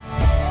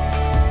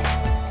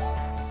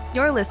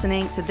You're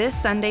listening to this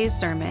Sunday's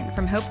sermon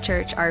from Hope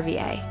Church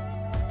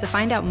RVA. To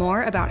find out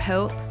more about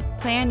Hope,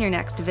 plan your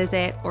next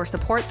visit, or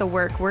support the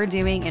work we're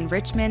doing in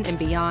Richmond and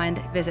beyond,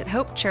 visit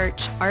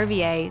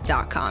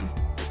hopechurchrva.com.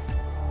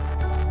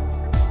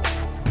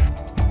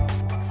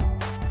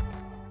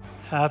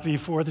 Happy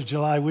 4th of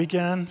July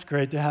weekend. It's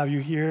great to have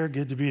you here.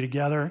 Good to be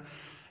together.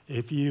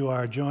 If you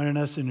are joining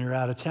us and you're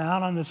out of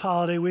town on this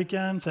holiday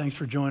weekend, thanks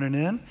for joining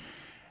in.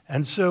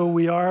 And so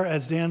we are,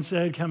 as Dan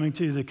said, coming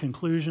to the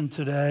conclusion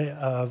today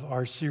of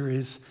our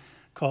series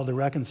called The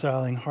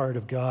Reconciling Heart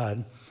of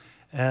God.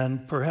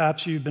 And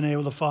perhaps you've been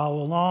able to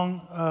follow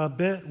along a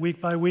bit,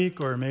 week by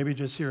week, or maybe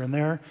just here and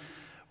there,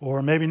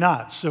 or maybe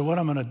not. So what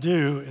I'm going to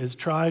do is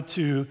try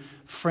to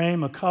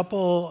frame a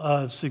couple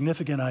of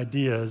significant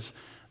ideas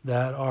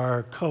that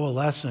are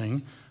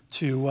coalescing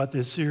to what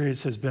this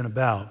series has been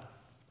about.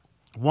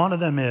 One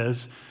of them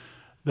is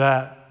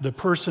that the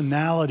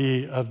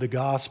personality of the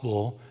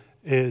gospel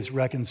is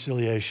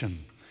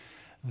reconciliation.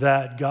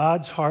 That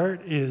God's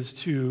heart is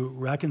to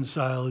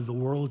reconcile the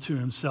world to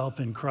himself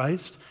in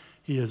Christ.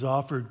 He has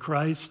offered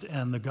Christ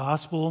and the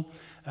gospel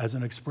as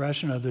an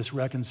expression of this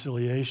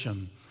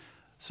reconciliation.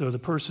 So the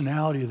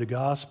personality of the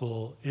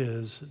gospel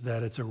is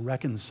that it's a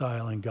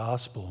reconciling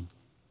gospel.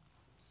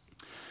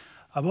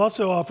 I've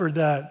also offered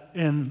that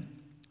in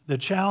the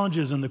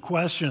challenges and the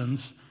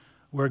questions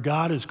where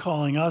God is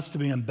calling us to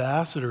be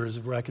ambassadors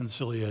of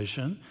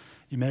reconciliation.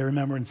 You may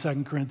remember in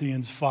 2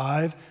 Corinthians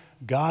 5,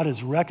 God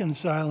is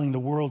reconciling the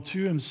world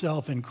to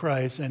himself in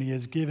Christ, and he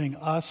is giving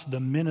us the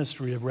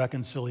ministry of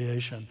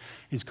reconciliation.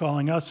 He's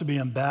calling us to be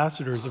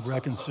ambassadors of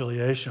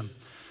reconciliation.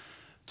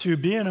 To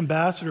be an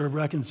ambassador of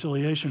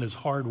reconciliation is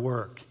hard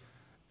work.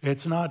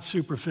 It's not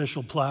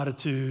superficial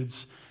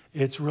platitudes.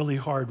 It's really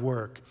hard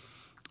work.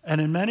 And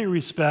in many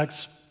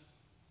respects,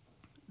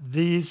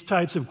 these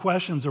types of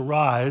questions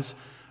arise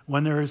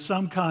when there is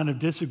some kind of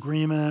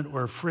disagreement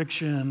or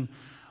friction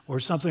or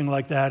something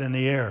like that in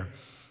the air.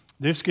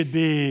 This could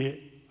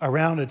be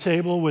around a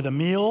table with a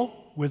meal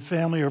with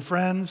family or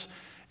friends.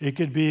 It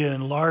could be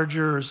in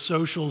larger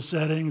social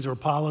settings or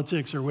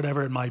politics or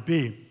whatever it might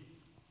be.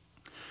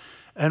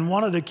 And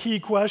one of the key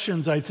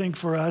questions, I think,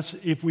 for us,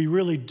 if we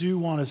really do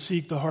want to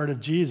seek the heart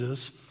of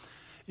Jesus,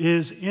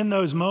 is in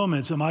those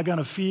moments, am I going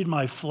to feed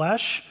my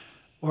flesh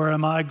or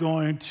am I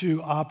going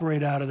to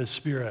operate out of the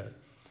Spirit?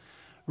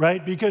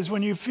 Right? Because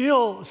when you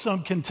feel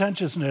some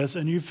contentiousness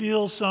and you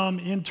feel some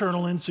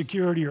internal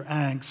insecurity or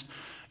angst,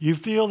 you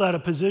feel that a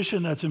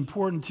position that's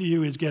important to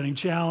you is getting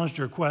challenged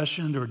or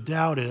questioned or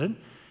doubted,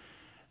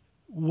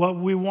 what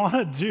we want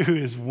to do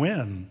is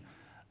win.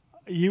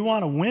 You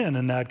want to win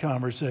in that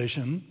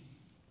conversation.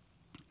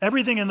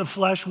 Everything in the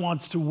flesh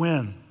wants to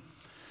win.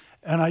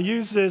 And I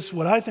use this,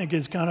 what I think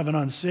is kind of an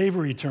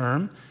unsavory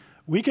term.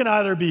 We can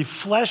either be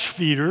flesh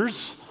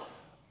feeders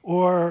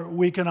or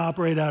we can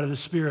operate out of the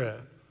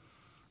Spirit.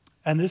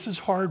 And this is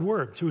hard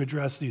work to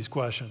address these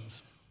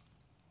questions.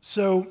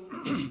 So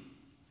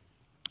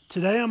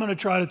today I'm going to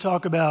try to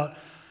talk about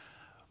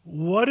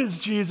what does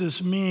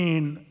Jesus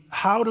mean?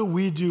 How do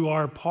we do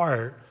our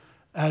part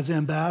as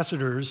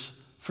ambassadors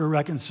for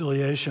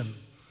reconciliation?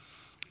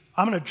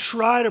 I'm going to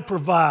try to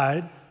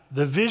provide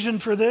the vision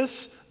for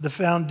this, the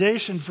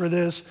foundation for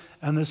this,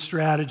 and the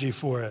strategy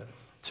for it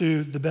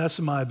to the best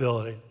of my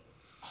ability.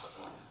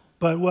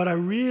 But what I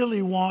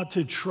really want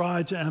to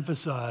try to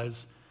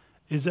emphasize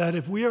is that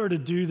if we are to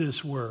do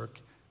this work,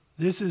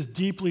 this is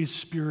deeply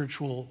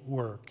spiritual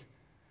work.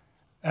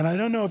 And I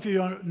don't know if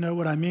you know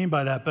what I mean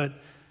by that, but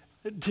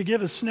to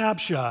give a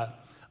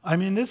snapshot, I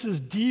mean, this is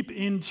deep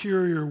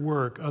interior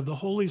work of the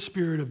Holy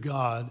Spirit of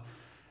God,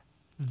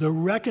 the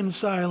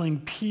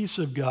reconciling peace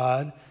of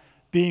God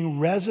being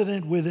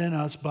resident within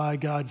us by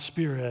God's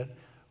Spirit,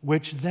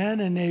 which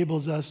then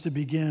enables us to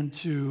begin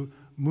to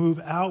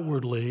move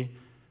outwardly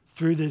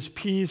through this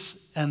peace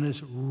and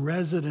this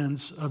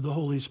residence of the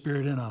Holy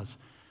Spirit in us.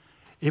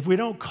 If we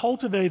don't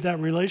cultivate that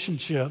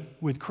relationship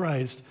with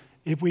Christ,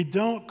 if we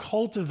don't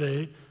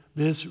cultivate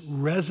this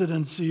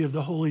residency of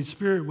the Holy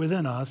Spirit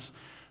within us,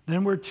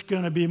 then we're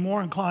going to be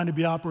more inclined to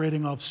be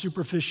operating off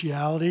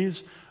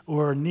superficialities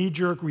or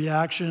knee-jerk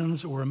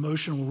reactions or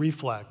emotional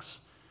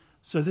reflex.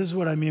 So this is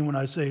what I mean when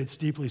I say it's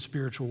deeply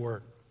spiritual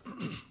work.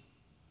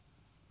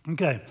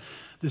 Okay,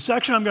 the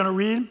section I'm going to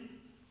read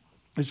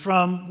is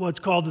from what's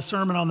called the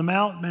Sermon on the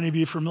Mount. Many of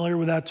you are familiar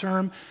with that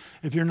term.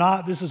 If you're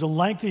not, this is a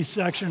lengthy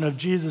section of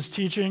Jesus'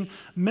 teaching.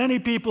 Many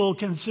people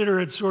consider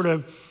it sort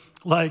of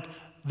like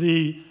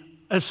the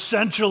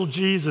essential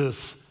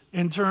Jesus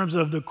in terms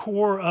of the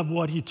core of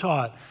what he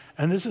taught.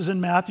 And this is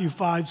in Matthew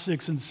 5,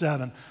 6, and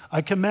 7.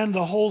 I commend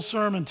the whole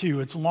sermon to you.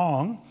 It's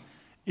long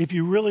if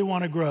you really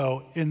want to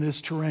grow in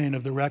this terrain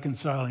of the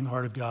reconciling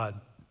heart of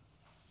God.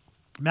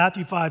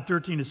 Matthew 5,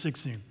 13 to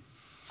 16.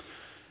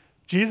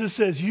 Jesus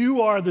says,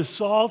 "You are the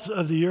salt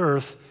of the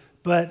earth,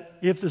 but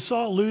if the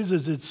salt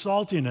loses its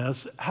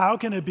saltiness, how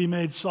can it be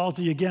made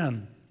salty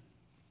again?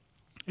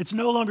 It's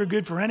no longer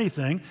good for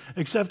anything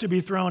except to be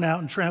thrown out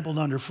and trampled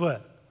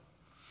underfoot."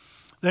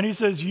 Then he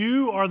says,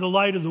 "You are the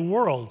light of the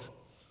world.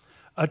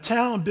 A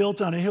town built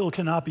on a hill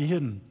cannot be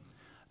hidden.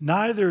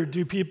 Neither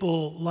do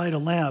people light a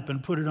lamp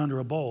and put it under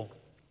a bowl.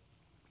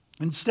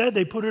 Instead,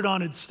 they put it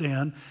on its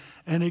stand,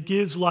 and it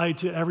gives light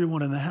to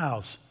everyone in the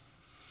house.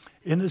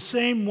 In the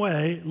same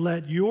way,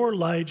 let your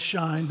light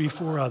shine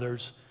before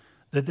others,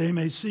 that they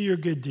may see your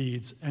good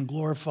deeds and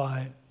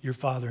glorify your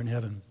Father in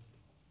heaven.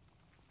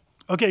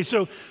 Okay,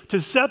 so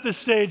to set the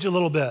stage a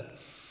little bit,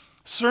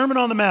 Sermon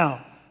on the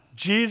Mount,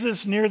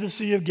 Jesus near the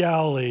Sea of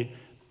Galilee,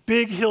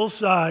 big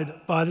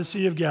hillside by the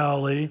Sea of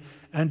Galilee,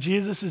 and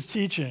Jesus is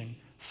teaching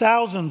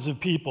thousands of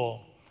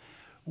people.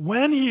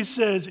 When he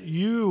says,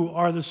 you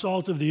are the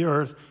salt of the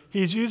earth,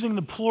 he's using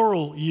the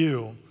plural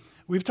you.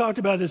 We've talked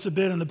about this a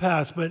bit in the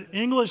past, but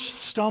English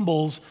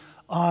stumbles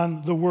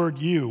on the word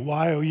you,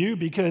 Y-O-U,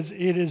 because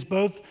it is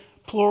both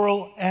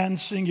plural and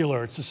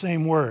singular. It's the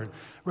same word,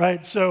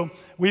 right? So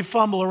we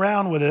fumble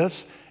around with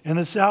this. In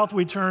the South,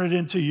 we turn it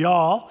into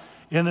y'all.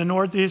 In the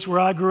Northeast, where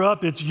I grew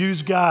up, it's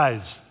yous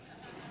guys.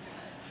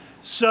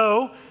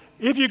 So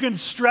if you can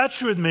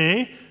stretch with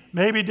me,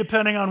 maybe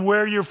depending on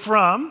where you're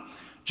from,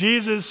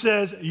 Jesus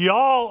says,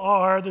 y'all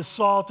are the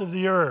salt of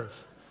the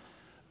earth.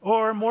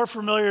 Or more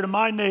familiar to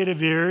my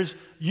native ears,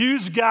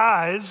 yous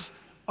guys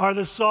are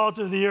the salt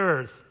of the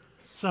earth.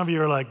 Some of you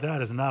are like,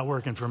 that is not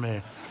working for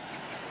me.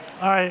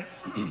 All right.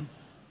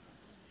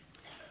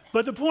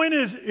 But the point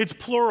is, it's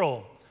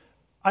plural.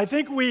 I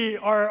think we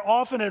are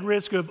often at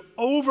risk of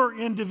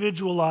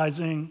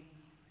over-individualizing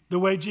the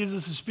way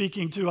Jesus is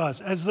speaking to us,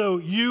 as though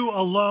you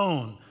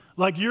alone,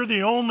 like you're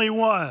the only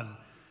one.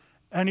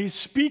 And he's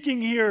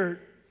speaking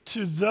here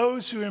to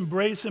those who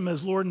embrace him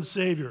as Lord and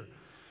Savior.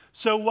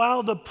 So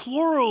while the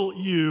plural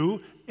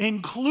you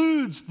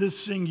includes the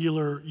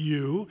singular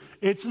you,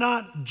 it's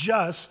not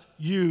just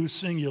you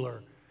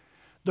singular.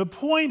 The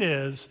point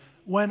is,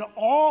 when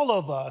all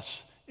of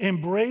us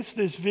embrace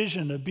this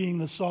vision of being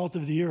the salt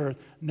of the earth,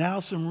 now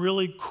some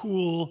really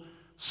cool,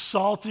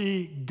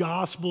 salty,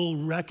 gospel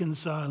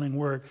reconciling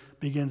work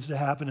begins to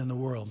happen in the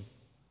world.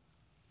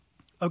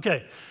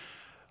 Okay.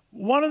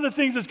 One of the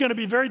things that's going to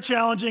be very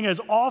challenging, as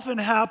often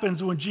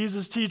happens when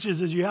Jesus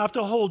teaches, is you have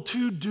to hold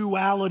two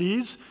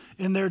dualities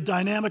in their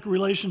dynamic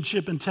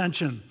relationship and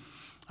tension.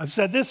 I've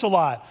said this a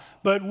lot,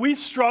 but we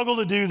struggle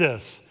to do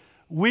this.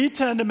 We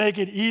tend to make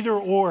it either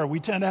or. We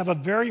tend to have a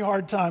very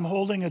hard time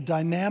holding a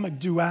dynamic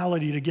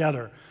duality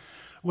together.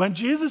 When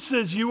Jesus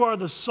says you are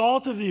the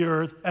salt of the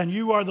earth and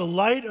you are the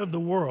light of the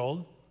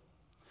world,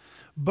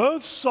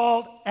 both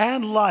salt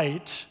and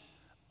light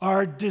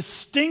are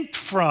distinct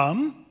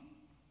from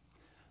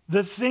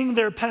the thing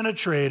they're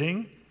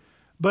penetrating,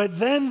 but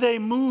then they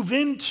move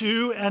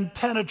into and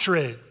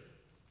penetrate.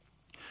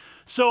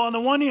 So on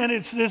the one hand,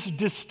 it's this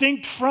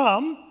distinct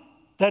from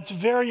that's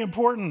very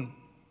important.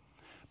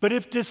 But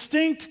if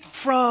distinct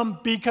from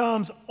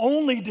becomes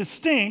only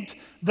distinct,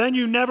 then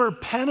you never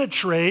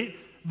penetrate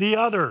the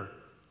other.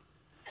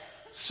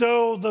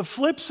 So the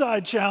flip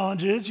side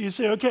challenge is you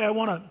say, okay, I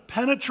want to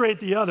penetrate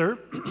the other,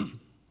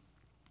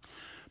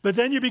 but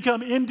then you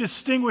become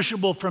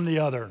indistinguishable from the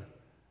other.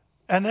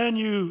 And then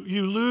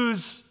you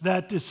lose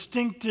that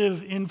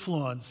distinctive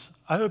influence.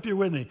 I hope you're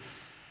with me.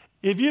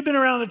 If you've been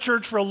around the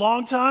church for a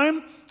long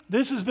time,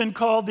 this has been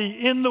called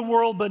the in the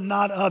world but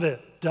not of it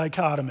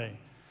dichotomy.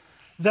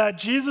 That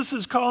Jesus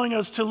is calling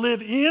us to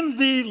live in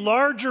the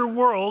larger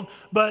world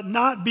but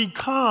not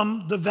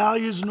become the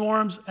values,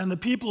 norms, and the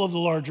people of the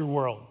larger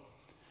world.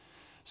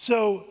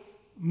 So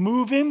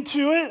move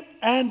into it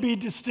and be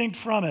distinct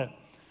from it.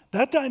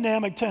 That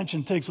dynamic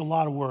tension takes a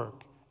lot of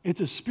work.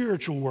 It's a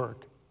spiritual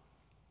work.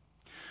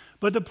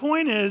 But the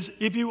point is,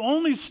 if you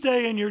only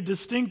stay in your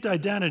distinct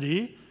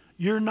identity,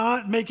 you're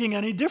not making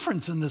any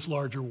difference in this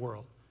larger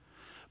world.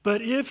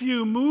 But if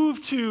you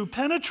move to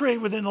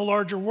penetrate within the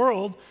larger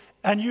world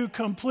and you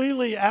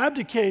completely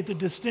abdicate the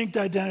distinct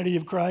identity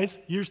of Christ,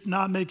 you're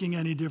not making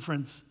any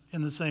difference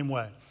in the same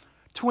way.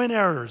 Twin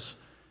errors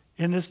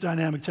in this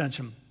dynamic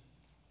tension.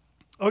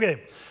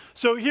 Okay,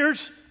 so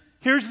here's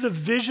the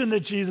vision that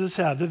Jesus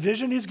had. The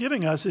vision he's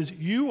giving us is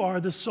you are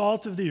the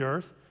salt of the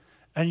earth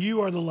and you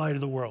are the light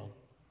of the world.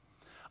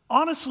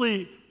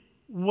 Honestly,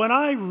 when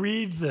I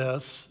read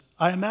this,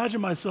 I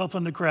imagine myself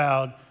in the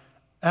crowd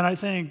and I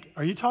think,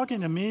 are you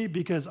talking to me?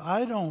 Because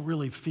I don't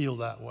really feel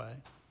that way.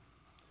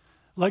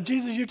 Like,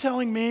 Jesus, you're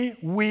telling me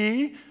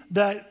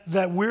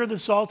that we're the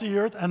salt of the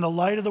earth and the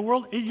light of the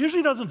world? It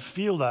usually doesn't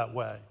feel that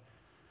way.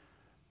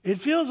 It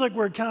feels like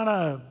we're kind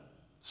of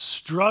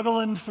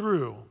struggling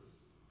through,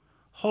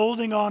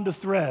 holding on to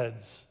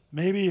threads,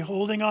 maybe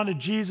holding on to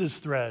Jesus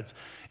threads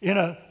in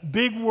a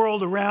big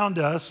world around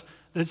us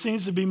that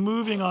seems to be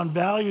moving on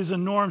values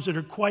and norms that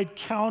are quite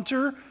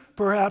counter,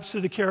 perhaps, to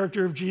the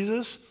character of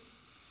Jesus.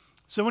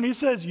 So when he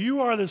says,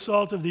 you are the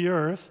salt of the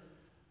earth,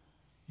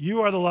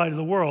 you are the light of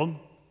the world,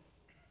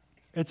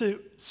 it's a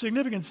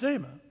significant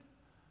statement.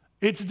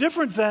 It's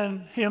different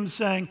than him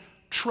saying,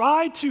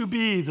 try to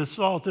be the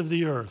salt of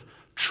the earth.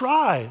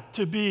 Try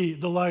to be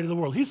the light of the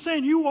world. He's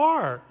saying you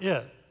are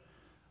it.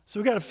 So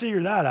we've got to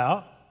figure that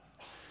out.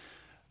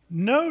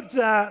 Note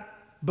that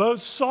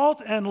both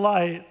salt and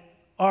light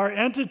are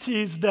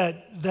entities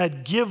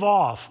that give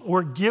off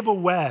or give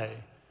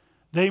away.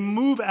 They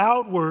move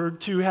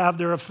outward to have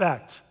their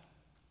effect.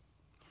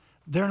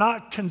 They're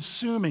not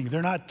consuming.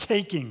 They're not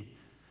taking.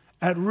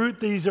 At root,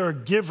 these are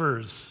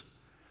givers.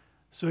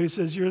 So he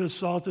says, you're the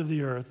salt of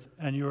the earth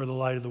and you are the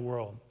light of the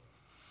world.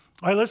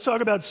 All right, let's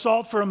talk about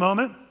salt for a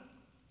moment.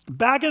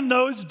 Back in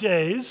those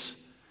days,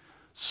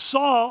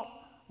 salt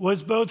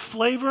was both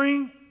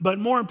flavoring, but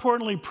more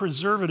importantly,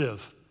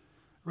 preservative,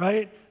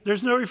 right?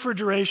 There's no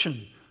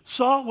refrigeration.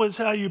 Salt was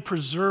how you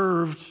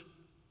preserved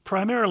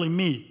primarily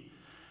meat.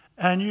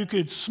 And you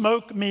could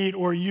smoke meat,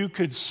 or you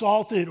could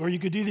salt it, or you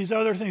could do these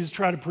other things to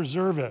try to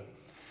preserve it.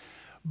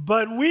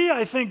 But we,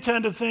 I think,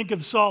 tend to think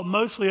of salt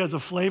mostly as a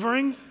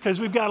flavoring, because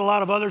we've got a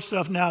lot of other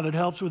stuff now that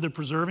helps with the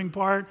preserving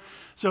part.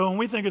 So when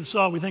we think of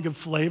salt, we think of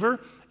flavor.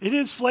 It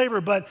is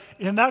flavor, but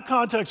in that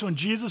context, when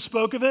Jesus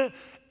spoke of it,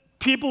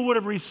 people would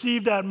have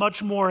received that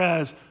much more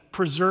as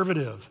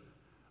preservative.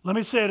 Let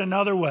me say it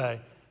another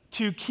way.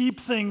 To keep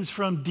things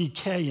from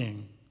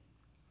decaying.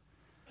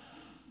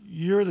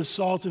 You're the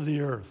salt of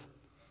the earth.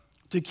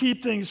 To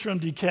keep things from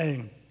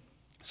decaying.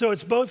 So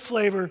it's both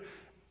flavor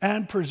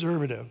and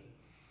preservative.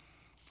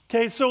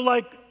 Okay, so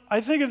I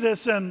think of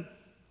this, and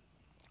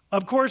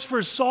of course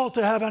for salt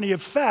to have any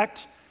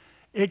effect,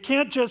 it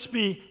can't just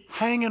be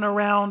hanging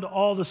around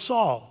all the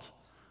salt,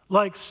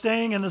 like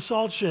staying in the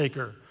salt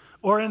shaker.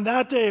 Or in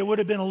that day, it would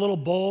have been a little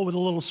bowl with a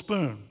little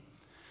spoon.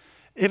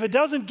 If it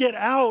doesn't get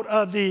out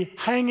of the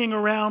hanging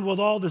around with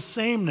all the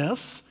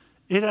sameness,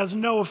 it has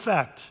no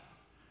effect.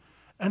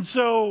 And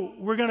so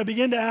we're going to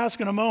begin to ask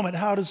in a moment,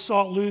 how does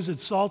salt lose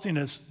its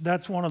saltiness?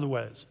 That's one of the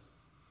ways.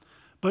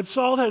 But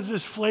salt has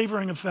this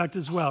flavoring effect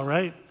as well,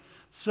 right?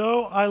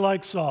 So I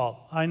like salt.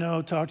 I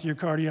know, talk to your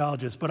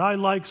cardiologist, but I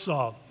like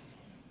salt.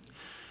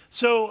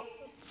 So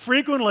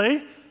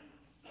frequently,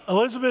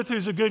 Elizabeth,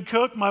 who's a good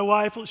cook, my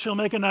wife, she'll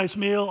make a nice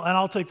meal, and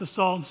I'll take the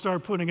salt and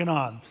start putting it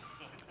on.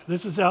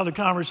 This is how the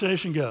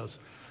conversation goes.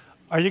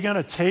 Are you going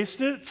to taste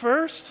it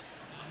first?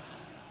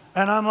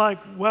 And I'm like,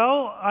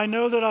 well, I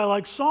know that I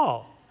like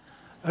salt.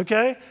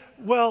 Okay?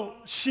 Well,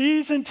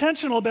 she's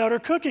intentional about her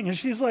cooking. And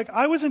she's like,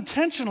 I was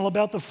intentional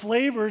about the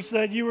flavors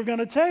that you were going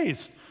to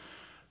taste.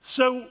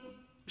 So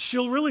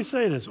she'll really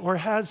say this, or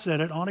has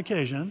said it on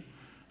occasion.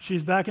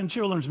 She's back in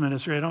children's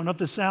ministry. I don't know if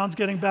the sound's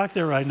getting back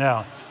there right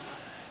now.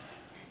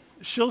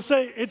 She'll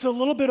say, it's a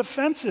little bit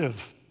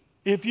offensive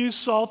if you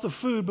salt the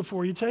food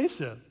before you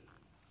taste it.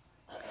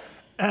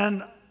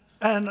 And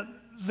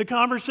the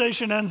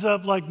conversation ends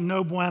up like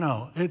no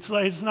bueno.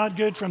 It's not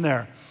good from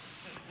there.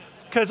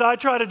 Because I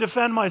try to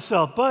defend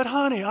myself. But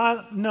honey,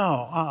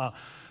 no.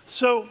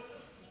 So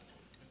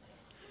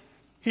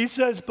he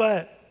says,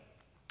 but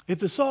if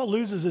the salt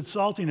loses its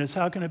saltiness,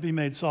 how can it be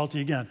made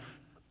salty again?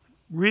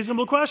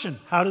 Reasonable question.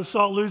 How does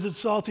salt lose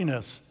its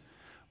saltiness?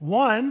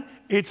 One,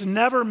 it's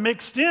never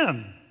mixed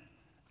in.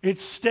 It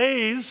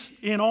stays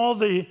in all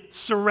the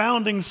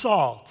surrounding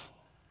salt.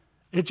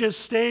 It just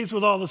stays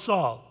with all the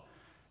salt.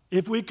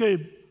 If we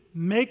could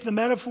make the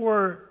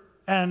metaphor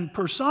and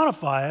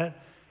personify it,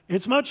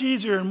 it's much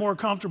easier and more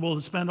comfortable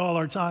to spend all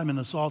our time in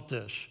the salt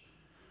dish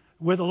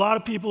with a lot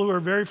of people who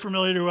are very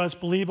familiar to us,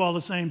 believe all the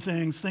same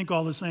things, think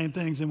all the same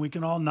things, and we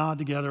can all nod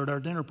together at our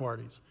dinner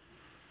parties.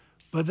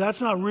 But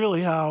that's not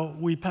really how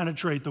we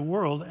penetrate the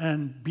world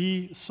and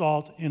be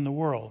salt in the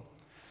world.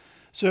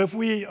 So if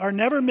we are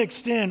never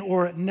mixed in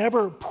or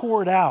never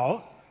poured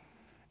out,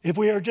 if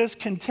we are just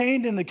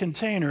contained in the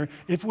container,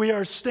 if we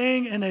are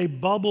staying in a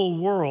bubble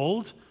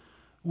world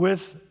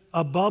with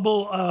a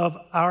bubble of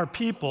our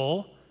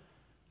people,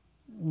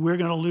 we're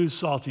going to lose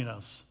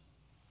saltiness.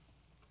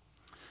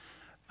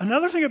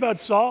 Another thing about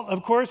salt,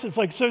 of course, it's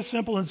like so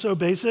simple and so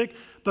basic,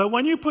 but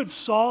when you put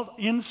salt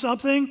in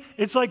something,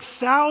 it's like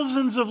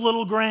thousands of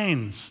little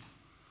grains.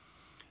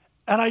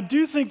 And I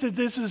do think that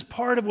this is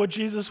part of what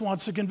Jesus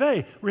wants to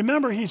convey.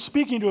 Remember, he's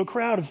speaking to a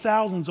crowd of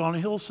thousands on a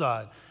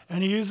hillside,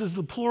 and he uses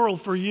the plural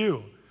for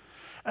you.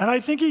 And I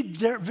think he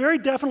very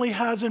definitely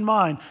has in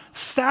mind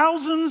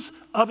thousands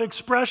of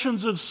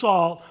expressions of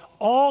salt,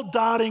 all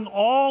dotting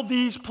all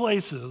these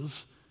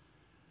places,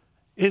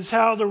 is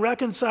how the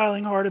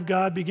reconciling heart of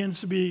God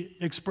begins to be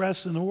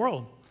expressed in the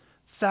world.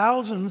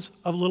 Thousands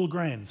of little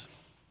grains.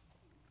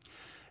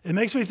 It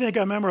makes me think,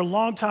 I remember a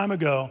long time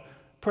ago,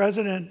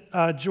 President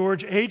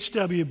George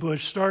H.W.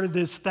 Bush started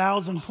this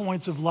 1,000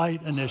 Points of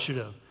Light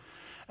initiative.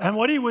 And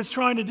what he was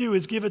trying to do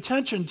is give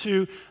attention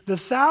to the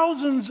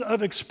thousands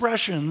of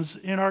expressions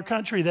in our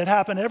country that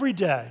happen every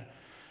day.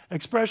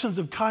 Expressions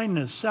of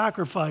kindness,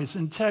 sacrifice,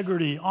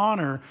 integrity,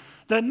 honor,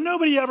 that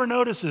nobody ever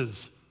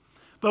notices.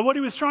 But what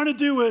he was trying to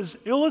do was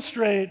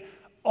illustrate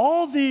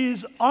all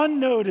these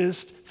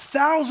unnoticed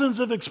thousands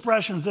of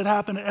expressions that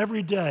happen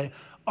every day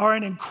are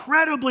an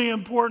incredibly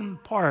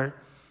important part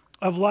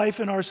of life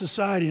in our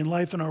society and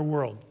life in our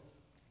world.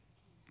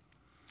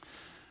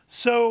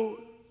 So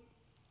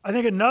I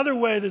think another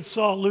way that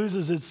salt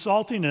loses its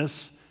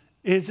saltiness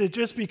is it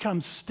just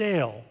becomes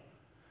stale.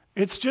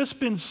 It's just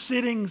been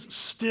sitting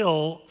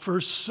still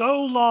for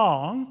so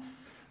long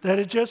that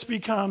it just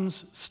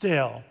becomes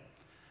stale.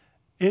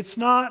 It's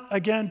not,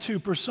 again, to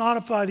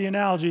personify the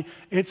analogy,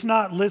 it's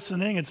not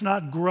listening, it's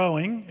not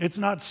growing, it's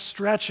not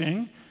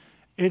stretching,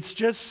 it's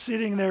just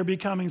sitting there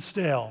becoming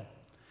stale.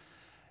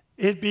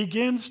 It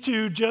begins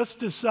to just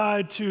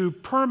decide to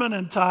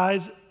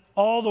permanentize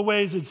all the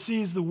ways it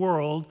sees the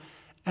world,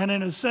 and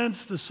in a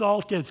sense, the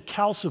salt gets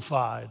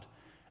calcified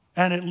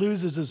and it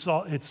loses its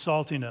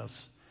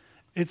saltiness.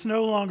 It's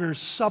no longer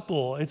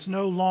supple, it's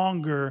no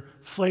longer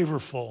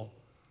flavorful.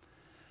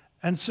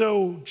 And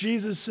so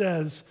Jesus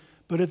says,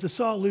 but if the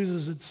salt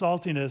loses its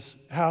saltiness,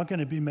 how can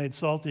it be made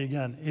salty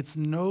again? It's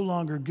no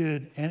longer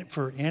good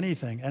for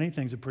anything.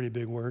 Anything's a pretty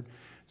big word.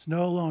 It's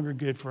no longer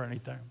good for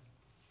anything.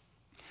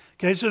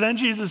 Okay, so then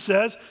Jesus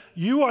says,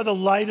 you are the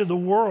light of the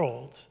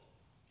world.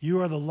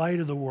 You are the light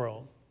of the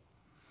world.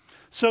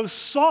 So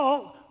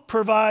salt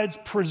provides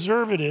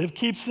preservative,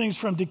 keeps things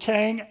from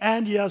decaying,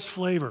 and yes,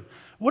 flavor.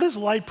 What does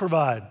light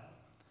provide?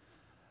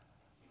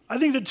 I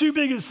think the two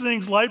biggest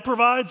things light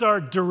provides are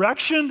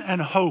direction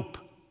and hope.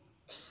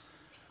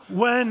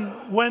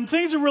 When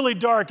things are really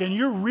dark and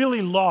you're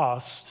really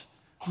lost,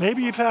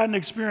 maybe you've had an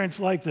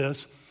experience like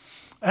this,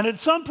 and at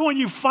some point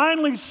you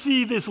finally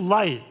see this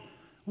light.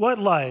 What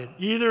light?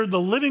 Either the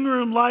living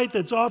room light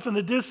that's off in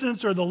the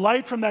distance or the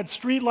light from that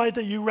street light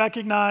that you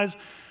recognize,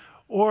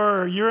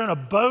 or you're in a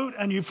boat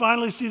and you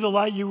finally see the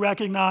light you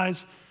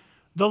recognize.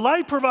 The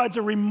light provides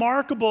a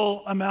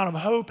remarkable amount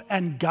of hope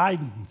and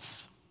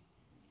guidance.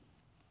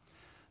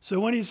 So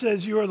when he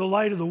says you are the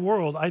light of the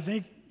world, I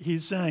think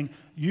he's saying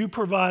you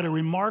provide a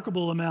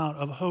remarkable amount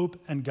of hope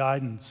and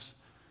guidance.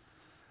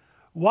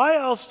 Why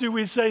else do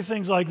we say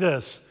things like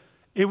this?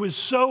 It was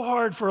so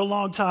hard for a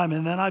long time,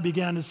 and then I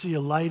began to see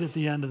a light at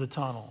the end of the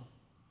tunnel.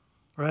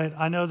 Right?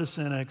 I know the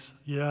cynics.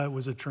 Yeah, it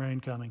was a train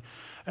coming.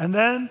 And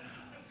then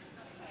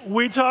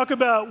we talk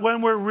about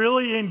when we're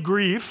really in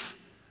grief,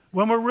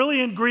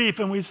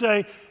 and we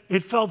say,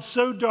 it felt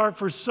so dark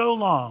for so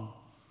long.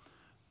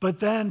 But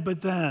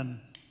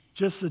then,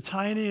 just the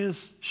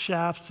tiniest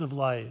shafts of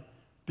light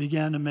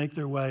began to make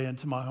their way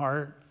into my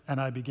heart,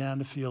 and I began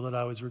to feel that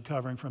I was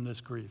recovering from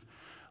this grief.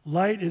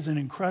 Light is an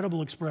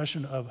incredible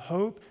expression of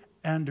hope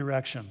and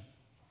direction.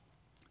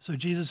 So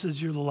Jesus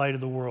says, you're the light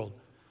of the world.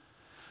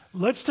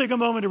 Let's take a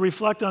moment to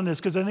reflect on this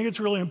because I think it's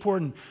really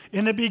important.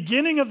 In the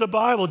beginning of the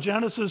Bible,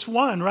 Genesis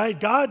 1, right,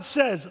 God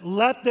says,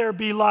 let there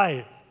be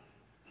light.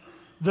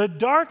 The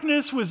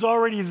darkness was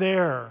already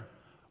there.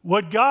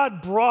 What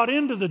God brought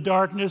into the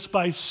darkness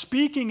by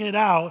speaking it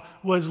out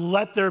was,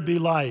 let there be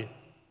light.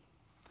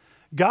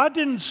 God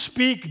didn't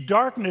speak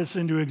darkness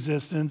into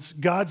existence.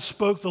 God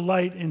spoke the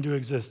light into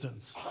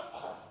existence.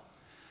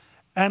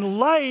 And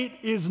light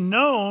is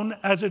known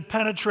as it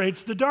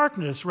penetrates the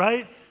darkness,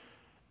 right?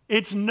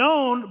 It's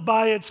known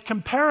by its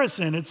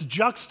comparison, its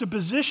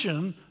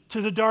juxtaposition to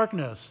the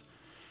darkness.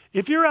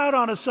 If you're out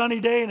on a sunny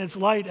day and it's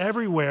light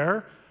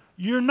everywhere,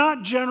 you're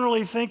not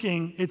generally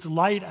thinking it's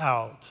light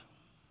out.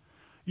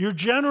 You're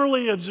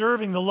generally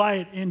observing the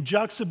light in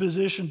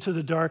juxtaposition to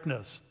the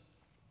darkness.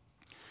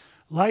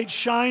 Light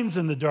shines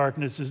in the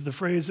darkness is the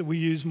phrase that we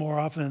use more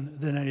often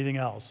than anything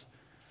else.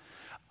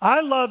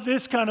 I love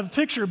this kind of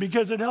picture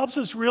because it helps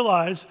us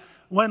realize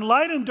when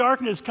light and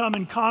darkness come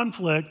in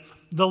conflict,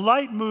 the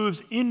light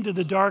moves into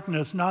the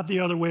darkness, not the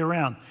other way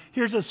around.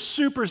 Here's a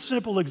super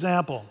simple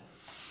example.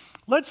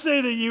 Let's say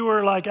that you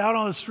were like out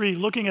on the street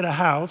looking at a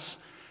house,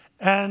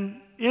 and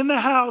in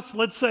the house,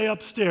 let's say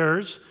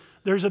upstairs,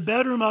 there's a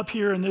bedroom up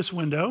here in this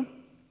window,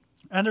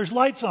 and there's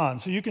lights on,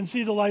 so you can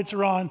see the lights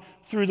are on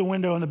through the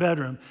window in the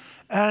bedroom.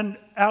 And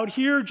out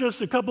here,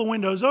 just a couple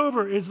windows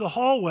over, is the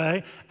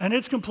hallway, and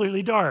it's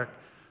completely dark.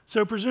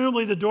 So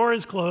presumably the door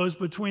is closed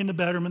between the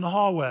bedroom and the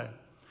hallway.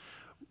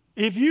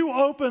 If you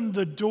open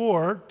the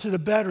door to the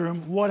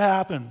bedroom, what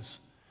happens?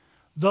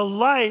 The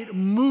light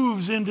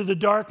moves into the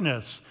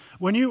darkness.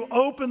 When you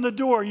open the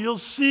door, you'll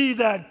see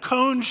that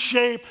cone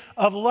shape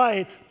of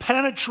light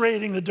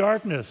penetrating the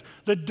darkness.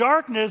 The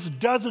darkness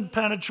doesn't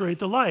penetrate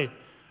the light.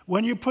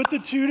 When you put the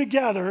two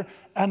together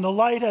and the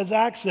light has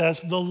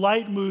access, the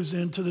light moves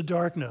into the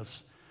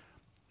darkness.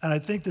 And I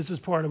think this is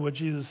part of what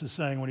Jesus is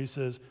saying when he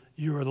says,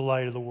 you are the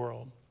light of the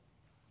world.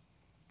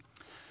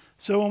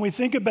 So when we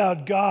think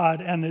about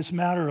God and this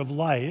matter of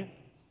light,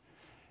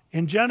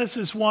 in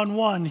Genesis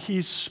 1:1,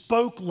 he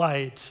spoke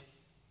light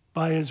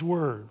by his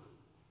word.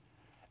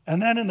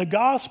 And then in the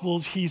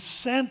Gospels, he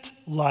sent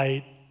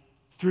light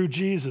through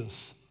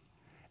Jesus.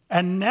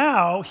 And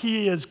now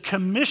he is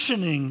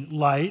commissioning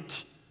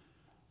light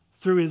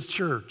through his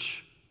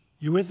church.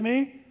 You with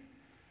me?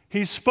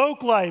 He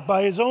spoke light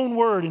by his own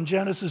word in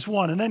Genesis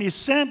 1. And then he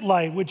sent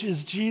light, which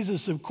is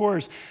Jesus, of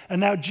course. And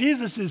now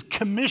Jesus is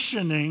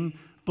commissioning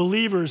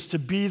believers to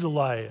be the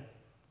light.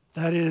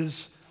 That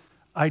is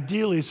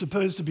ideally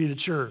supposed to be the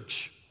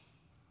church.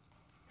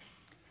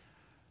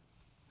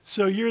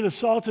 So you're the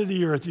salt of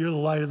the earth, you're the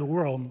light of the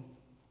world.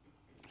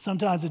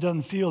 Sometimes it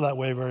doesn't feel that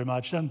way very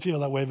much. It doesn't feel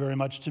that way very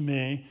much to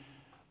me.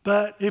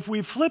 But if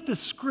we flip the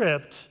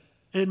script,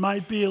 it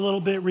might be a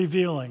little bit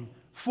revealing.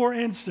 For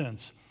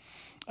instance,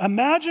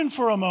 imagine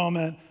for a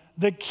moment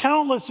the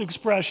countless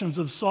expressions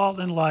of salt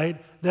and light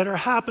that are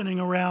happening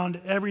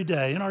around every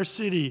day in our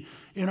city,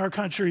 in our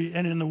country,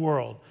 and in the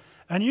world.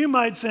 And you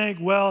might think,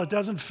 well, it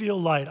doesn't feel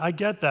light. I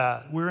get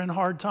that. We're in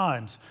hard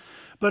times.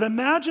 But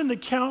imagine the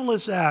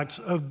countless acts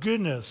of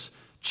goodness,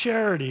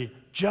 charity,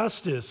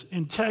 justice,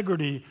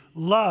 integrity,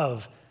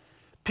 love,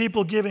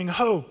 people giving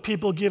hope,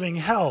 people giving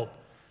help,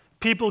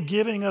 people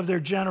giving of their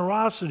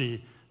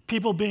generosity,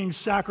 people being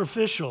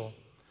sacrificial.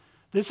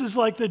 This is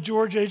like the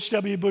George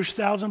H.W. Bush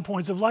 1,000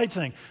 points of light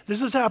thing.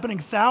 This is happening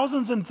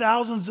thousands and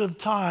thousands of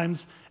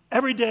times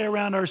every day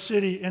around our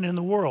city and in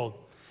the world.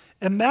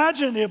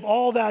 Imagine if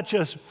all that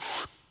just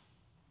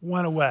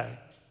went away.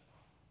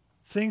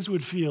 Things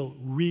would feel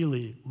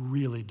really,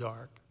 really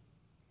dark.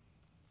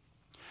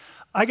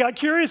 I got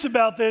curious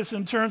about this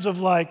in terms of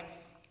like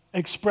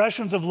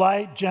expressions of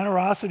light,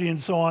 generosity, and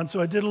so on, so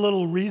I did a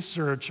little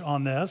research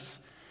on this.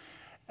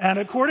 And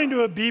according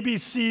to a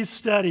BBC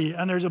study,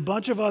 and there's a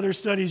bunch of other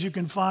studies you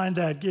can find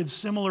that give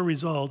similar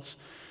results,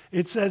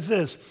 it says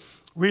this: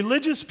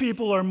 religious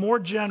people are more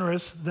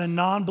generous than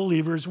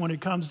non-believers when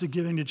it comes to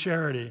giving to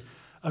charity,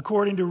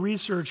 according to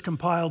research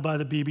compiled by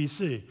the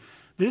BBC.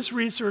 This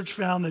research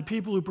found that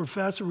people who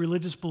profess a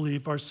religious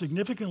belief are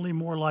significantly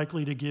more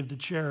likely to give to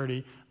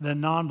charity than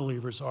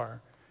non-believers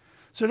are.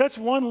 So that's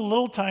one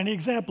little tiny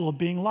example of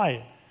being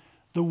light.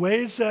 The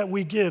ways that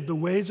we give, the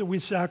ways that we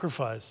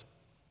sacrifice.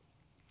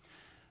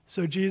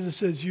 So Jesus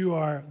says, you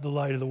are the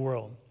light of the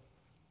world.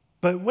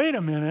 But wait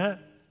a minute,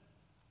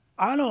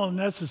 I don't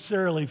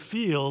necessarily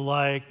feel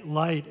like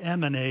light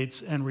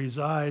emanates and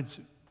resides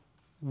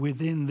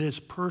within this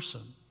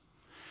person.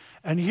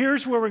 And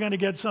here's where we're going to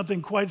get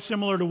something quite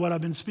similar to what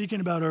I've been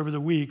speaking about over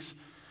the weeks.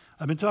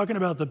 I've been talking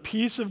about the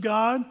peace of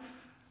God,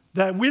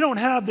 that we don't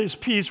have this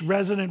peace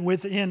resident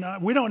within,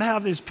 we don't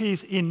have this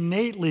peace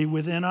innately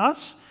within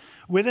us.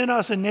 Within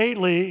us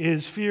innately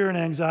is fear and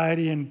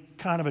anxiety and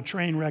kind of a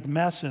train wreck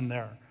mess in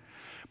there.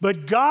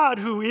 But God,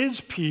 who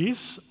is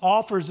peace,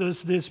 offers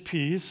us this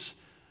peace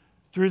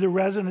through the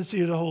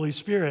residency of the Holy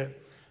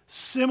Spirit.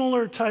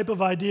 Similar type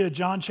of idea,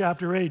 John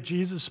chapter 8,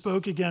 Jesus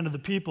spoke again to the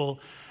people,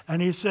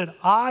 and he said,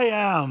 I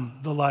am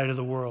the light of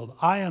the world.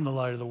 I am the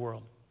light of the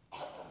world.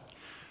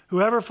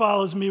 Whoever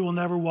follows me will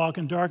never walk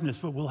in darkness,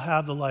 but will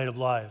have the light of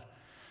life.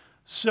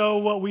 So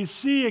what we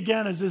see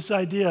again is this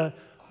idea,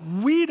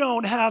 we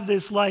don't have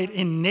this light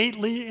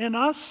innately in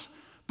us,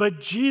 but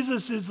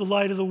Jesus is the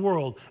light of the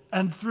world.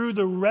 And through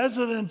the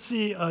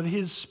residency of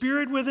his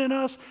Spirit within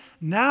us,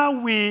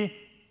 now we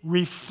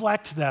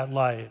reflect that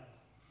light.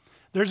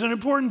 There's an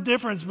important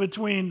difference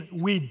between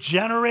we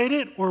generate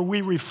it or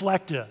we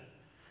reflect it.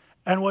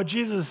 And what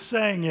Jesus is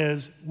saying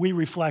is we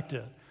reflect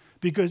it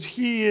because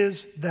he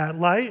is that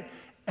light.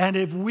 And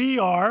if we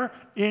are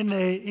in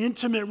an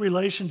intimate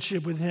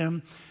relationship with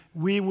him,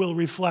 we will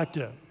reflect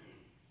it.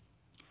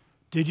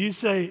 Did you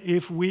say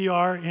if we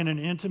are in an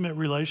intimate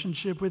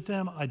relationship with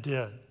him? I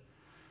did.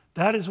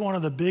 That is one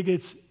of the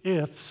biggest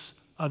ifs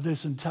of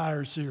this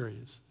entire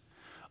series.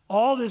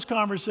 All this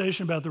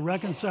conversation about the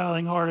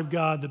reconciling heart of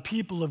God, the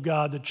people of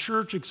God, the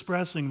church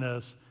expressing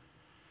this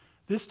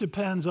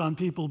depends on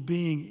people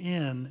being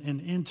in an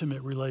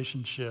intimate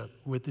relationship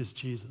with this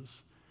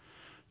Jesus.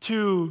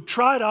 To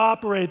try to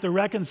operate the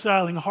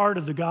reconciling heart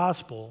of the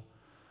gospel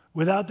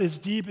without this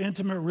deep,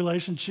 intimate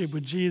relationship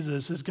with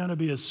Jesus is going to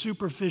be a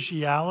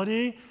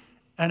superficiality,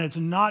 and it's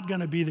not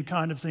going to be the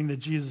kind of thing that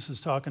Jesus is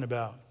talking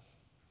about.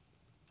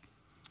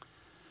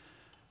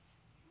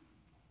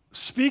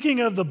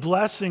 Speaking of the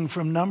blessing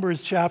from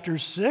Numbers chapter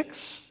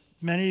 6,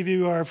 many of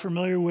you are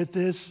familiar with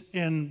this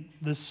in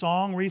the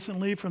song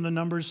recently from the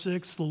Numbers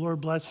 6, the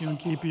Lord bless you and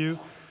keep you,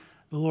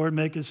 the Lord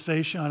make his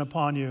face shine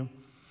upon you.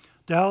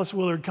 Dallas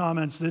Willard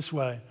comments this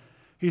way.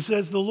 He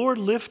says, the Lord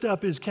lift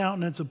up his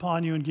countenance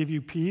upon you and give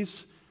you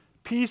peace.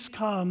 Peace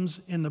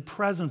comes in the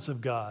presence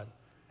of God,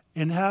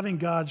 in having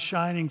God's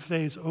shining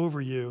face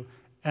over you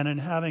and in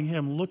having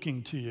him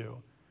looking to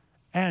you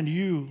and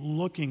you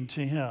looking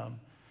to him.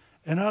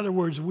 In other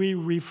words, we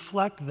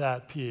reflect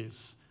that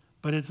peace,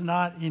 but it's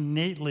not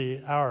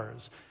innately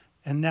ours.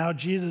 And now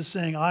Jesus is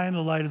saying, I am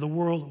the light of the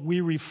world.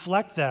 We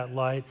reflect that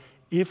light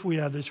if we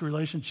have this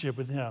relationship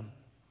with him.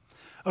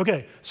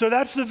 Okay, so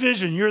that's the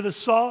vision. You're the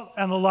salt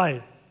and the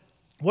light.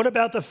 What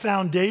about the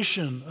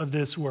foundation of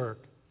this work?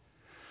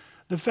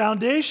 The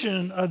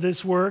foundation of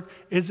this work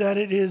is that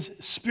it is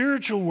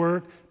spiritual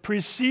work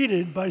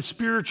preceded by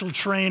spiritual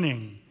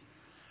training.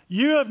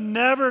 You have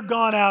never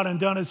gone out and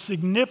done a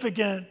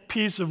significant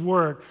piece of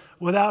work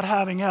without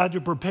having had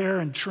to prepare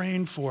and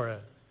train for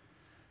it.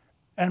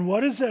 And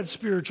what is that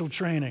spiritual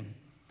training?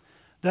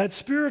 That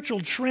spiritual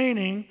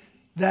training,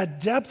 that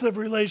depth of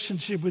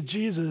relationship with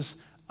Jesus,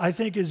 I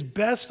think is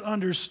best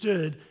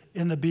understood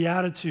in the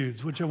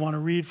Beatitudes, which I want to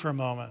read for a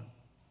moment.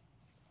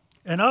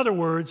 In other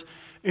words,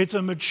 it's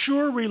a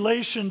mature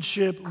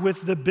relationship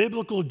with the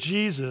biblical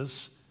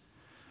Jesus,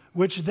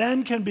 which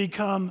then can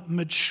become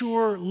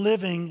mature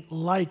living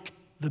like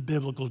the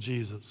biblical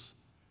Jesus.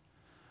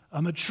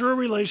 A mature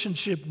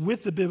relationship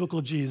with the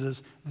biblical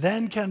Jesus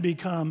then can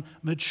become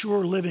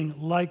mature living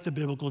like the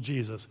biblical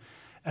Jesus.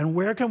 And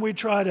where can we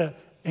try to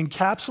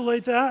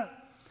encapsulate that?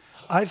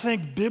 I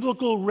think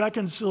biblical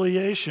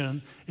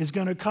reconciliation is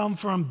going to come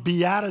from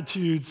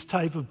Beatitudes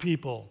type of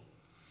people.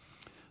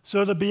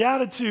 So the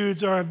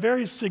Beatitudes are a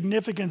very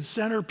significant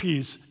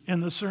centerpiece in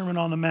the Sermon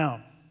on the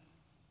Mount.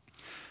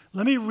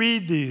 Let me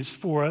read these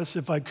for us,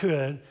 if I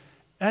could.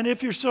 And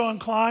if you're so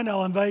inclined,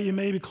 I'll invite you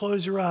maybe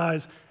close your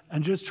eyes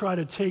and just try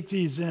to take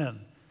these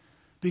in.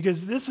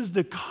 Because this is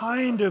the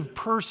kind of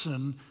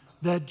person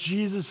that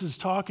Jesus is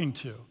talking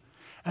to.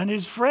 And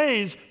his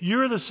phrase,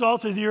 "You're the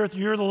salt of the earth,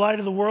 you're the light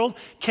of the world,"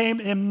 came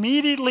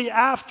immediately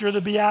after the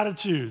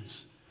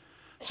Beatitudes.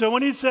 So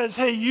when he says,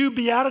 hey, you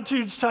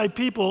Beatitudes type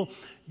people,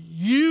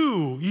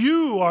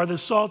 you are the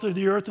salt of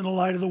the earth and the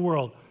light of the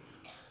world.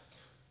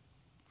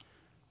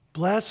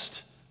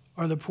 Blessed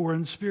are the poor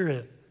in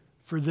spirit,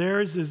 for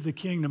theirs is the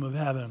kingdom of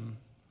heaven.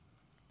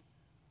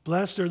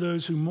 Blessed are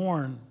those who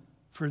mourn,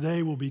 for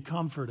they will be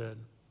comforted.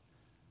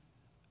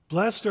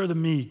 Blessed are the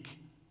meek,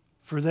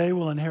 for they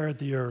will inherit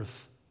the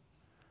earth.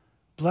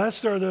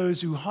 Blessed are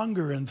those who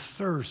hunger and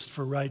thirst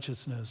for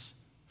righteousness,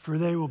 for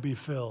they will be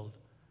filled.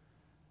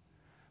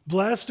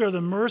 Blessed are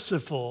the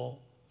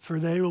merciful, for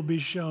they will be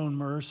shown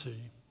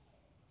mercy.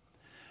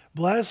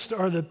 Blessed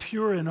are the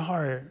pure in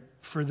heart,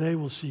 for they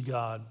will see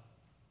God.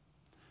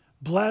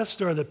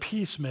 Blessed are the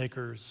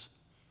peacemakers,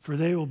 for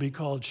they will be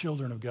called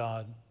children of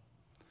God.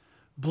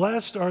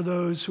 Blessed are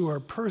those who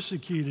are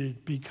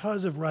persecuted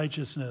because of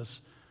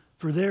righteousness,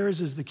 for theirs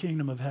is the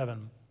kingdom of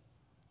heaven.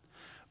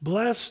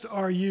 Blessed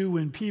are you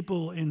when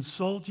people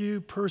insult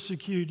you,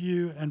 persecute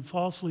you, and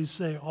falsely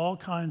say all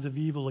kinds of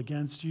evil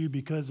against you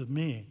because of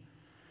me.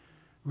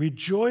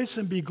 Rejoice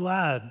and be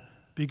glad,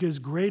 because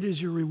great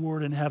is your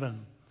reward in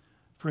heaven.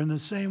 For in the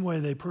same way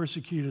they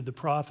persecuted the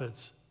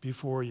prophets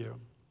before you.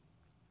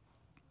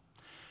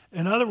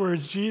 In other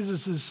words,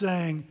 Jesus is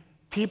saying,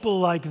 people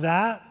like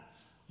that,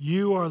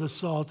 you are the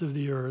salt of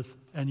the earth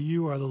and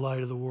you are the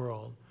light of the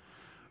world.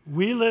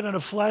 We live in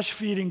a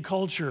flesh-feeding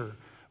culture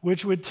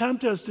which would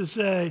tempt us to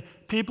say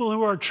people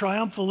who are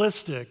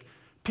triumphalistic,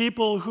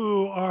 people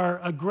who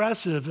are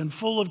aggressive and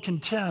full of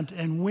contempt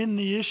and win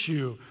the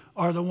issue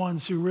are the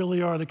ones who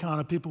really are the kind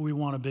of people we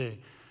want to be.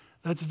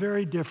 That's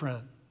very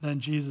different than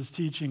Jesus'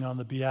 teaching on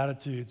the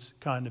Beatitudes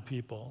kind of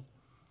people.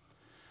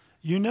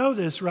 You know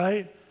this,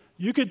 right?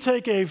 You could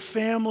take a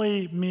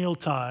family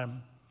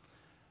mealtime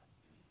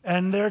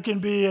and there can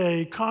be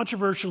a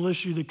controversial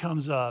issue that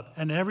comes up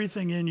and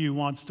everything in you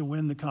wants to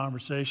win the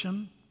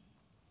conversation.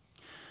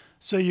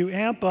 So you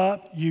amp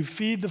up, you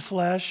feed the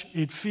flesh,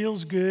 it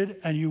feels good,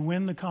 and you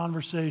win the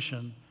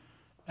conversation,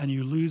 and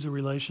you lose a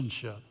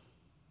relationship.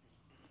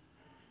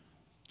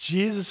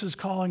 Jesus is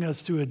calling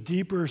us to a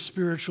deeper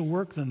spiritual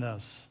work than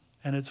this,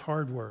 and it's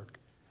hard work.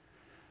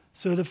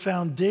 So the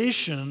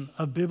foundation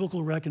of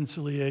biblical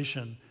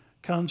reconciliation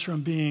comes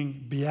from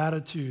being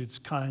Beatitudes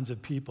kinds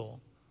of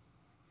people.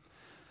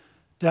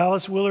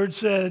 Dallas Willard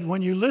said,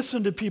 when you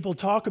listen to people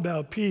talk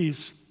about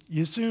peace,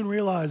 you soon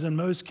realize in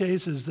most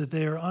cases that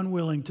they are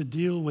unwilling to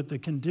deal with the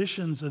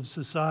conditions of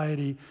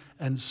society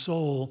and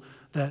soul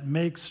that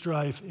make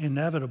strife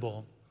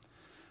inevitable.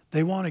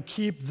 They want to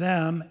keep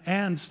them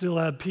and still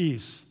have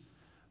peace,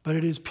 but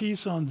it is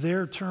peace on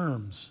their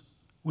terms,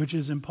 which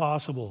is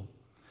impossible.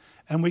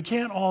 And we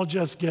can't all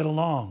just get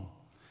along.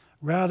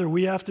 Rather,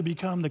 we have to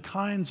become the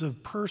kinds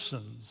of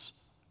persons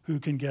who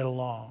can get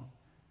along.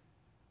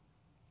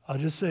 I'll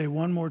just say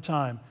one more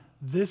time.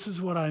 This is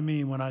what I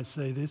mean when I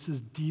say this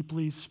is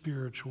deeply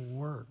spiritual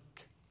work.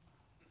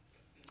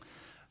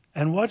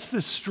 And what's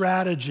the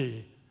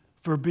strategy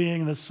for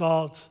being the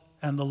salt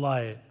and the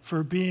light,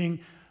 for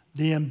being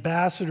the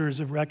ambassadors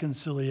of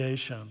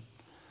reconciliation?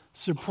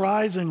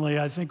 Surprisingly,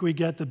 I think we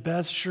get the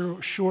best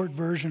short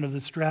version of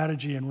the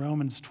strategy in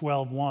Romans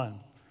 12:1.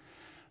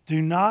 Do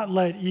not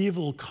let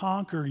evil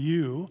conquer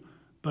you,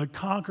 but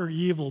conquer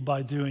evil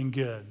by doing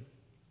good.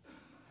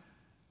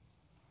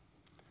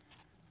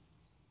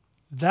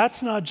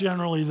 That's not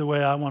generally the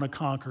way I want to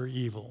conquer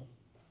evil.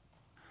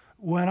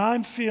 When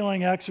I'm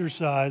feeling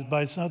exercised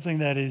by something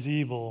that is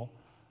evil,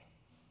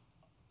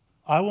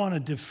 I want to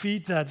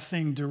defeat that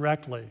thing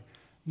directly.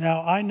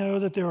 Now, I know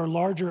that there are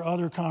larger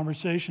other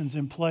conversations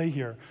in play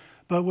here,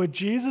 but what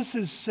Jesus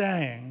is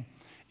saying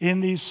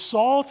in the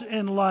salt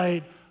and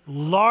light,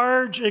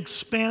 large,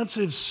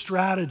 expansive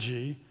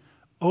strategy,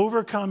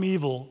 overcome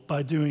evil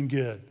by doing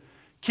good.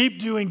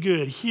 Keep doing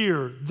good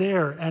here,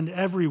 there, and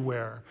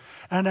everywhere.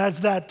 And as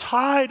that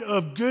tide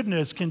of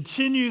goodness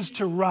continues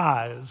to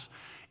rise,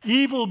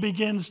 evil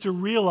begins to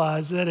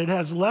realize that it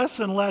has less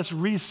and less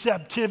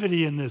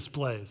receptivity in this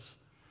place.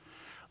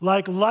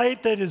 Like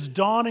light that is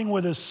dawning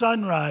with a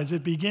sunrise,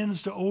 it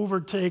begins to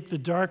overtake the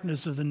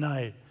darkness of the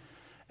night.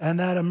 And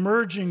that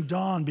emerging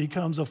dawn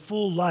becomes a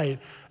full light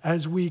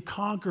as we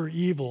conquer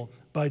evil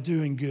by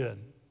doing good.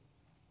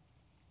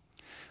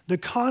 The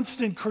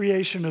constant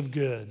creation of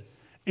good,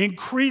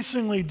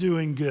 increasingly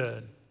doing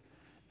good.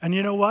 And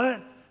you know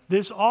what?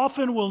 This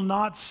often will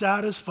not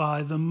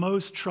satisfy the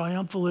most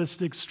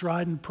triumphalistic,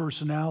 strident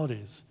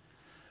personalities.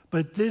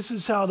 But this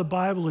is how the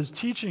Bible is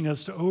teaching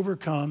us to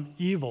overcome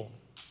evil.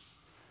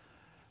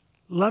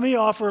 Let me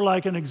offer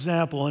like an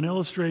example, an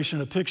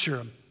illustration, a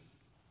picture.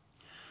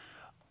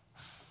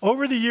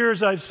 Over the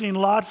years, I've seen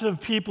lots of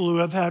people who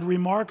have had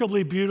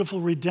remarkably beautiful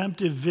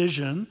redemptive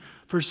vision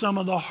for some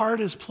of the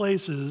hardest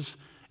places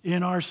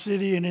in our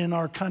city and in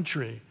our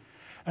country.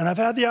 And I've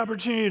had the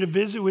opportunity to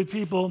visit with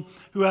people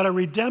who had a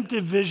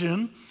redemptive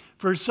vision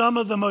for some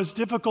of the most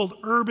difficult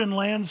urban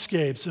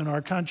landscapes in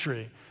our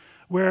country,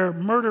 where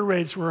murder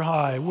rates were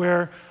high,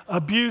 where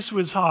abuse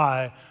was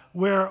high,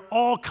 where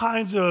all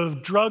kinds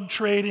of drug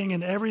trading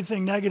and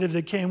everything negative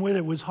that came with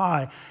it was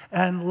high.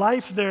 And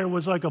life there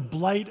was like a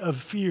blight of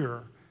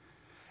fear.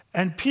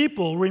 And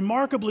people,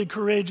 remarkably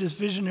courageous,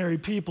 visionary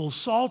people,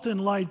 salt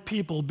and light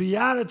people,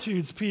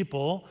 Beatitudes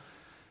people,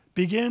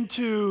 begin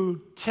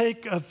to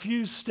take a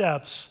few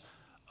steps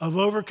of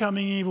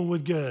overcoming evil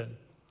with good.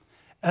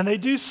 And they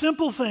do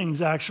simple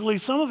things, actually.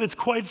 Some of it's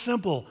quite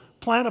simple.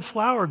 Plant a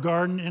flower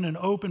garden in an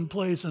open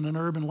place in an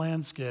urban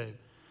landscape.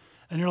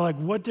 And you're like,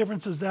 what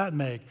difference does that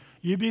make?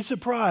 You'd be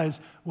surprised.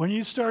 When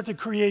you start to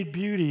create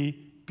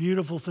beauty,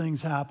 beautiful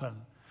things happen.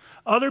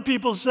 Other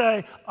people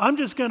say, I'm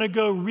just going to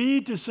go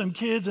read to some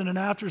kids in an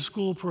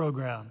after-school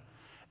program.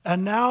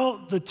 And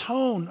now the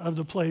tone of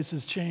the place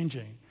is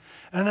changing.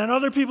 And then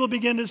other people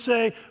begin to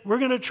say, we're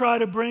going to try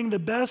to bring the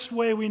best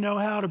way we know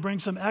how to bring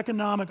some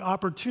economic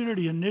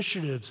opportunity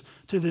initiatives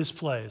to this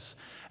place.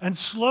 And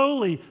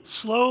slowly,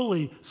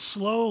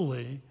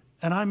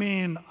 and I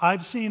mean,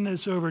 I've seen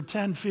this over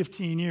 10,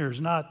 15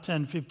 years, not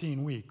 10,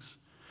 15 weeks.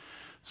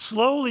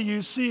 Slowly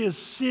you see a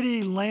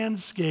city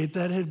landscape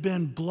that had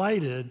been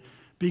blighted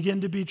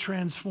begin to be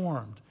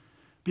transformed.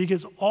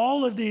 Because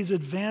all of these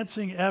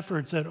advancing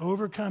efforts at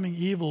overcoming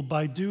evil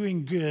by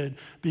doing good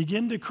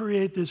begin to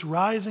create this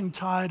rising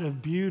tide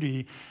of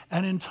beauty.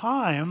 And in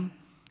time,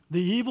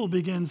 the evil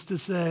begins to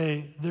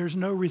say, there's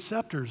no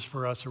receptors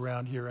for us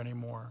around here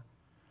anymore.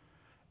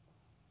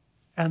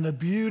 And the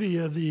beauty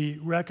of the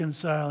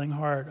reconciling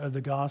heart of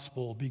the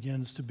gospel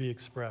begins to be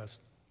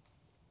expressed.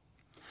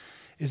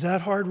 Is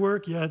that hard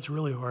work? Yeah, it's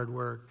really hard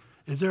work.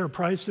 Is there a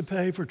price to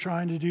pay for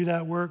trying to do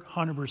that work?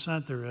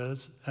 100% there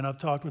is. And I've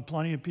talked with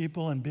plenty of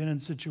people and been in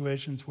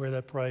situations where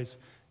that price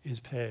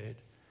is paid.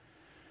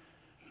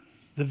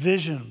 The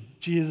vision,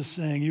 Jesus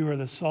saying, you are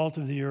the salt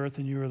of the earth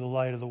and you are the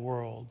light of the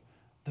world.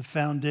 The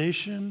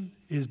foundation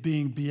is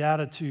being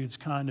Beatitudes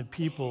kind of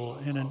people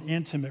in an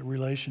intimate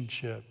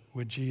relationship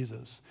with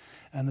Jesus.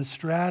 And the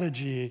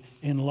strategy,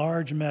 in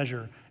large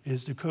measure,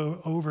 is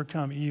to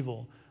overcome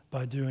evil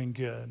by doing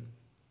good.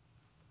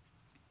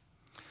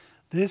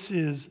 This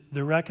is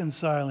the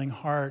reconciling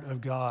heart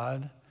of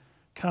God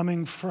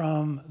coming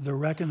from the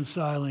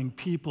reconciling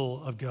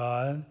people of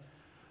God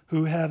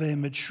who have a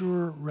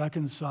mature,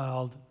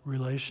 reconciled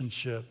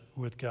relationship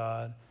with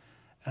God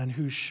and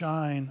who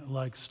shine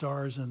like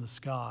stars in the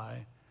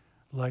sky,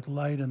 like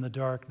light in the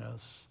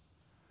darkness.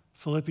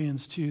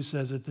 Philippians 2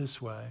 says it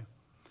this way: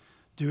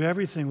 do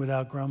everything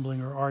without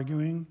grumbling or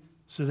arguing,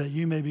 so that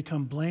you may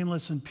become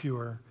blameless and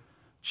pure,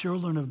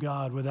 children of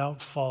God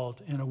without fault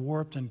in a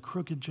warped and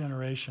crooked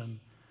generation,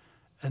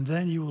 and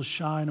then you will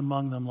shine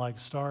among them like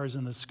stars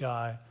in the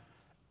sky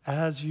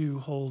as you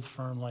hold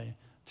firmly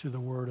to the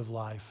word of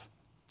life.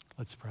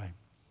 Let's pray.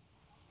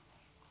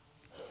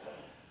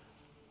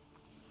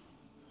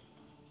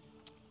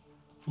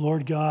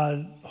 Lord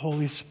God,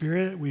 Holy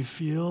Spirit, we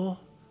feel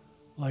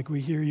like we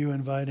hear you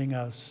inviting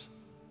us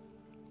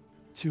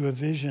to a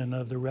vision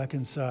of the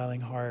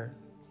reconciling heart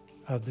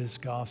of this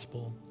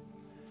gospel.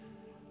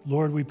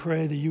 Lord, we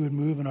pray that you would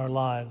move in our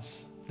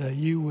lives, that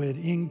you would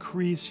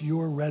increase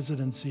your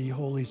residency,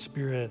 Holy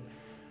Spirit,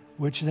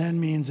 which then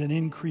means an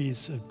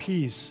increase of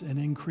peace, an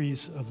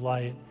increase of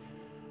light,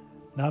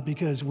 not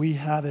because we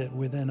have it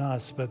within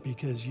us, but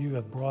because you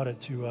have brought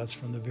it to us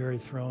from the very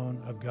throne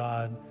of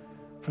God,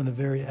 from the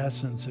very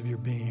essence of your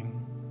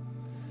being.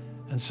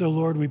 And so,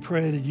 Lord, we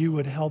pray that you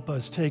would help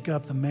us take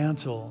up the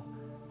mantle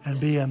and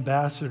be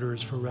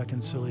ambassadors for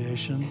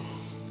reconciliation.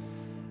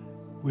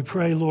 We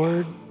pray,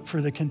 Lord, for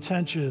the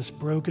contentious,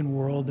 broken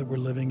world that we're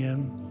living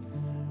in.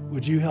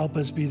 Would you help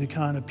us be the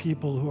kind of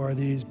people who are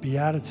these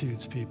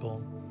Beatitudes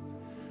people?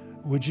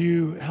 Would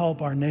you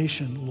help our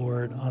nation,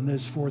 Lord, on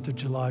this 4th of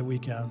July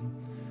weekend?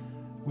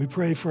 We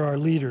pray for our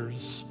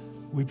leaders.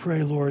 We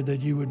pray, Lord, that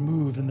you would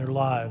move in their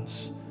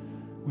lives.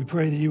 We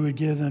pray that you would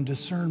give them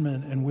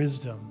discernment and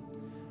wisdom.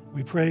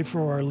 We pray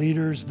for our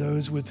leaders,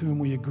 those with whom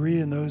we agree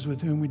and those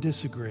with whom we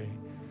disagree.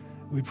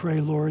 We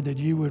pray, Lord, that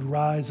you would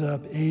rise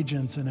up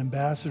agents and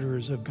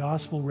ambassadors of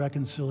gospel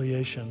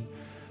reconciliation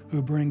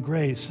who bring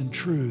grace and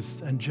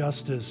truth and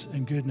justice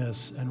and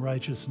goodness and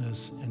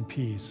righteousness and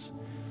peace.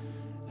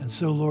 And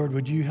so, Lord,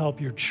 would you help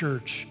your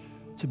church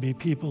to be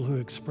people who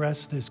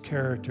express this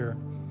character,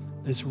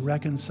 this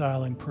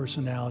reconciling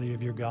personality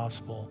of your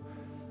gospel.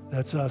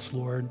 That's us,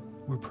 Lord.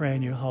 We're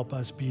praying you help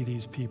us be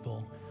these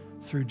people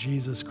through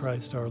Jesus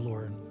Christ our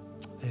Lord.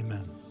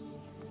 Amen.